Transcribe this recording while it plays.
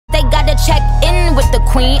to check in with the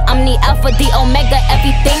queen. I'm the alpha, the omega,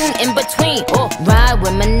 everything in between. Oh, ride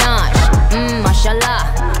with Minaj, mashallah.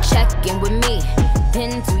 Check in with me,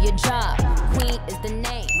 then do your job. Queen is the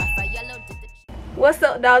name. What's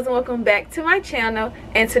up, dolls, and welcome back to my channel.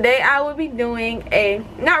 And today I will be doing a,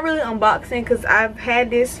 not really unboxing because I've had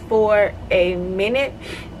this for a minute,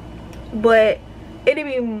 but it'll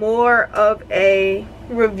be more of a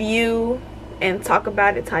review and talk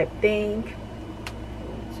about it type thing.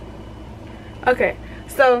 Okay,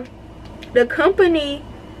 so the company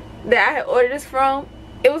that I had ordered this from,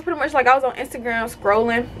 it was pretty much like I was on Instagram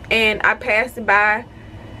scrolling and I passed by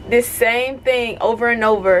this same thing over and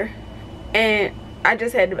over, and I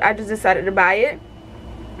just decided to buy it,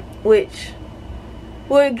 which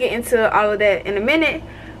we'll get into all of that in a minute.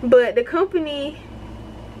 But the company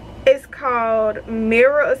is called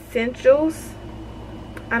Mirror Essentials.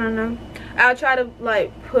 I don't know, I'll try to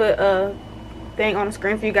like put a thing on the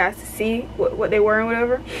screen for you guys to see what they were and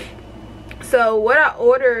whatever. So what I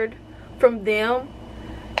ordered from them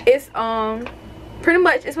is pretty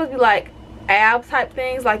much, it's supposed to be like abs type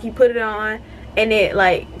things, like you put it on and it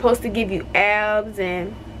like supposed to give you abs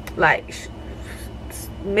and like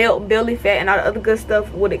melt belly fat and all the other good stuff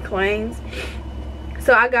what it claims.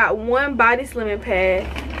 So I got one body slimming pad,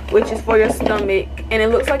 which is for your stomach, and it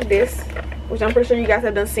looks like this, which I'm pretty sure you guys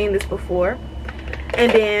have seen this before.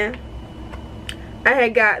 And then I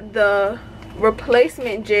had got the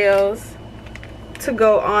replacement gels to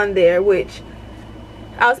go on there, which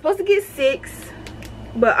I was supposed to get 6,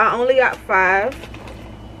 but I only got 5.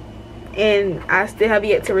 And I still have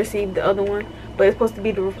yet to receive the other one, but it's supposed to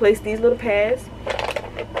be to replace these little pads.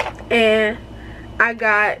 And I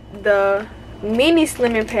got the mini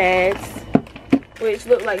slimming pads, which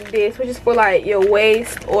look like this, which is for like your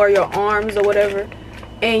waist or your arms or whatever,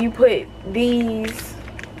 and you put these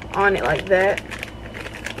on it like that.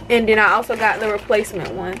 And then I also got the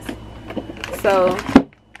replacement ones, so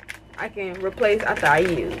I can replace after I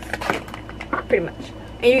use, pretty much.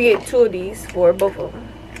 And you get 2 of these for both of them.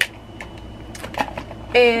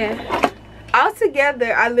 And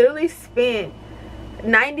altogether I literally spent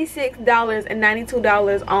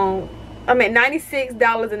 $96.92 on,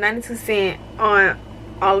 $96.92 on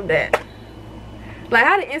all of that. Like,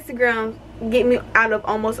 how did Instagram get me out of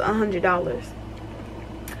almost $100?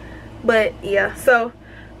 But yeah, so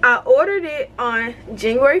I ordered it on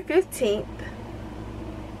January 15th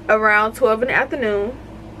around 12 in the afternoon.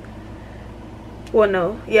 Well,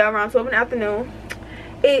 no, yeah, around 12 in the afternoon.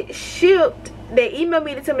 It shipped, they emailed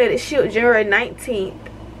me to tell me that it shipped January 19th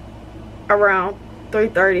around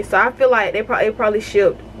 3:30. So I feel like they probably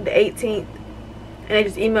shipped the 18th and they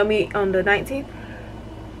just emailed me on the 19th.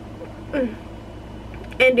 And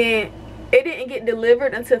then it didn't get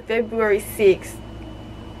delivered until February 6th.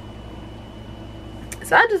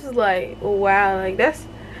 So I just was like, oh, wow, like it's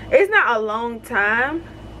not a long time.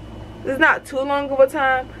 It's not too long of a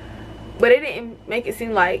time, but it didn't make it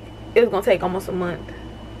seem like it was gonna take almost a month.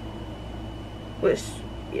 Which,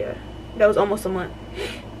 yeah, that was almost a month.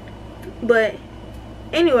 But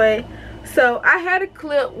anyway, so I had a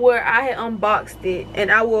clip where I had unboxed it,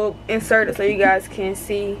 and I will insert it so you guys can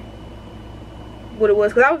see what it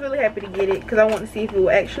was, because I was really happy to get it because I want to see if it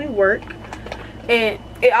would actually work. And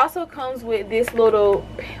it also comes with this little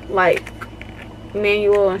like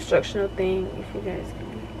manual instructional thing, if you guys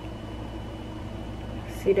can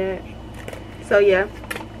see that. So yeah,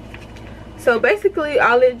 so basically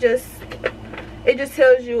all it just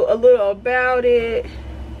tells you a little about it,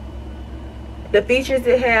 the features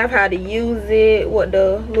it have, how to use it, what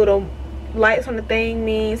the little lights on the thing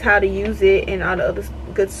means, how to use it, and all the other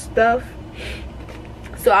good stuff.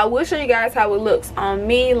 So I will show you guys how it looks on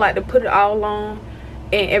me, like to put it all on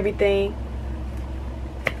and everything.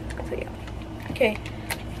 So yeah, okay,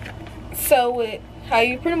 so with how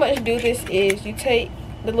you pretty much do this is you take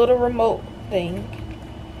the little remote thing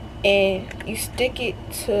and you stick it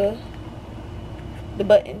to the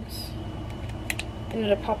buttons and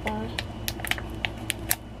it'll pop on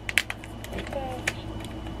like that,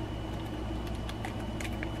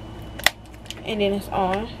 and then it's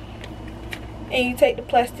on. And you take the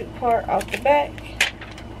plastic part off the back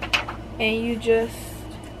and you just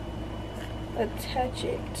attach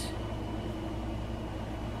it,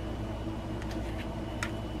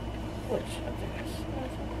 which I think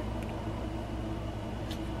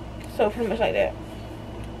is, so pretty much like that.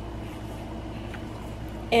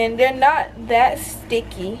 And they're not that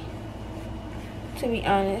sticky, to be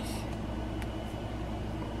honest,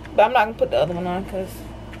 but I'm not gonna put the other one on because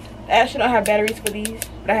I actually don't have batteries for these,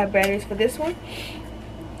 but I have batteries for this one.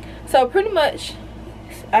 So pretty much,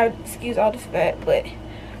 I excuse all this fat, but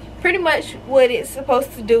pretty much what it's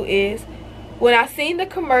supposed to do is, when I seen the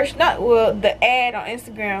commercial, the ad on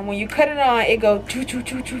Instagram, when you cut it on, it go choo choo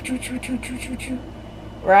choo choo choo choo choo choo choo choo,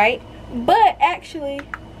 right? But actually,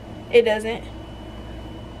 it doesn't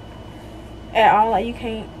at all. Like, you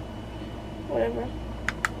can't, whatever.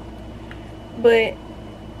 But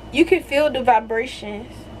you can feel the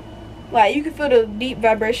vibrations. Like, you can feel the deep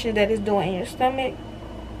vibration that it's doing in your stomach.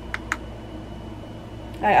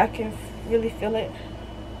 Like, I can really feel it.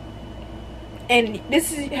 And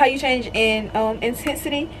this is how you change in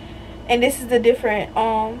intensity. And this is the different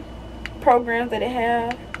programs that it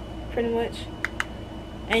have, pretty much.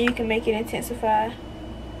 And you can make it intensify.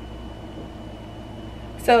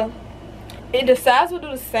 So the size will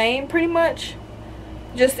do the same pretty much,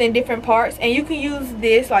 just in different parts. And you can use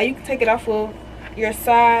this, like, you can take it off of your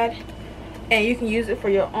side and you can use it for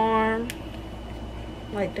your arm,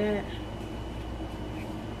 like that.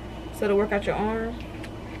 So to work out your arm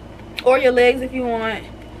or your legs if you want.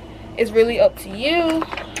 It's really up to you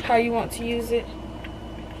how you want to use it.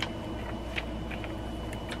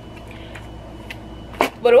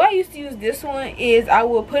 But the way I used to use this one is I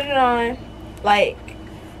will put it on, like,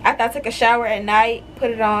 after I take a shower at night, put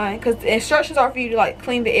it on, because the instructions are for you to, like,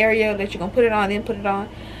 clean the area that you're going to put it on, then put it on.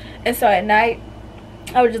 And so at night,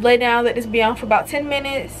 I would just lay down, let this be on for about 10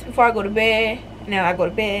 minutes before I go to bed. And then I go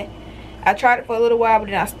to bed. I tried it for a little while, but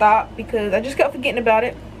then I stopped because I just kept forgetting about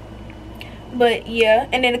it. But yeah,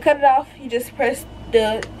 and then to cut it off, you just press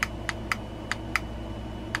this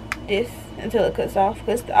until it cuts off.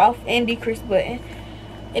 Press the off and decrease button,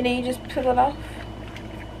 and then you just peel it off.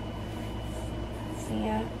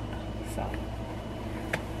 Yeah, so.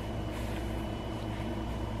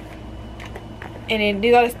 And then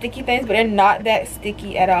these are the sticky things, but they're not that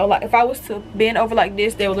sticky at all. Like, if I was to bend over like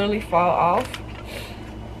this, they would literally fall off.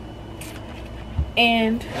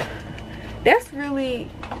 And that's really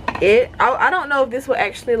it. I don't know if this will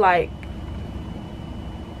actually, like,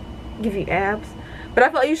 give you abs, but I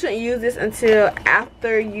feel like you shouldn't use this until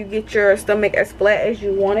after you get your stomach as flat as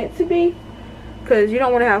you want it to be, because you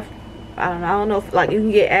don't want to have, I don't know if, like, you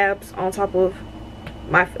can get abs on top of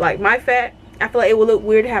my fat. I feel like it would look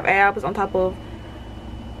weird to have abs on top of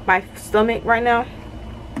my stomach right now.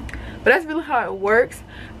 But that's really how it works.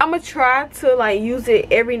 I'm gonna try to, like, use it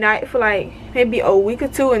every night for, like, maybe a week or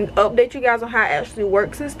two and update you guys on how it actually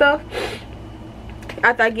works and stuff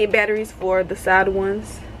after I get batteries for the side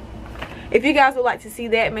ones. If you guys would like to see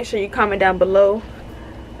that, make sure you comment down below,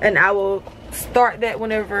 and I will start that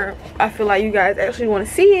whenever I feel like you guys actually want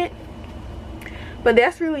to see it. But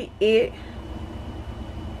that's really it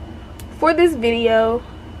for this video.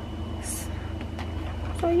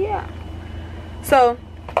 So yeah, so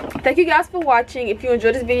thank you guys for watching. If you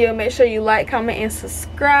enjoyed this video, make sure you like, comment, and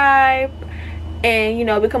subscribe, and, you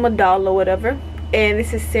know, become a doll or whatever. And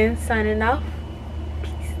this is Cinn signing off.